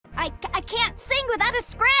can't sing without a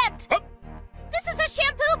script! This is a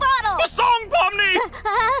shampoo bottle! The song, Pomni!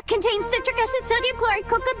 Contains citric acid, sodium chloride,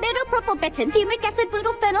 coca, propylbenzene, fumic acid,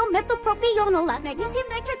 butyl-phenol, methylpropionol, magnesium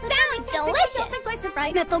nitrate... Sounds delicious!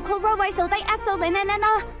 Glyceride, methylchloroisothioethylene, and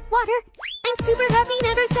water. I'm super happy,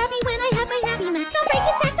 never sappy when I have my happiness. Don't break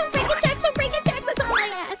it, Jax, don't break it, Jax, don't break it, Jax, that's all I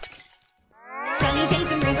ask. Sunny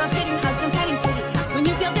days and rainbows, getting hugs and petting kitty cats. When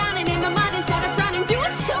you feel down and in the mud, instead of frowning, do a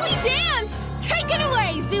silly dance! Take it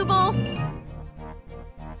away, Zooble!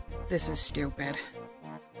 This is stupid.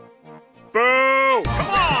 Boo! Come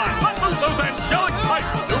on! Let loose those angelic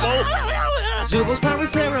pipes, Zooble! Zooble's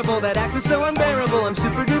power's terrible, that act was so unbearable. I'm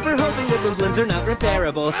super duper hoping that those limbs are not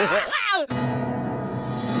repairable.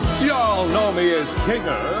 Y'all know me as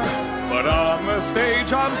Kinger, but on the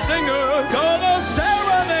stage I'm singer. Gonna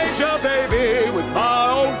serenade ya, baby, with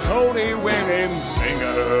my old Tony winning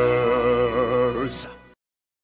singers.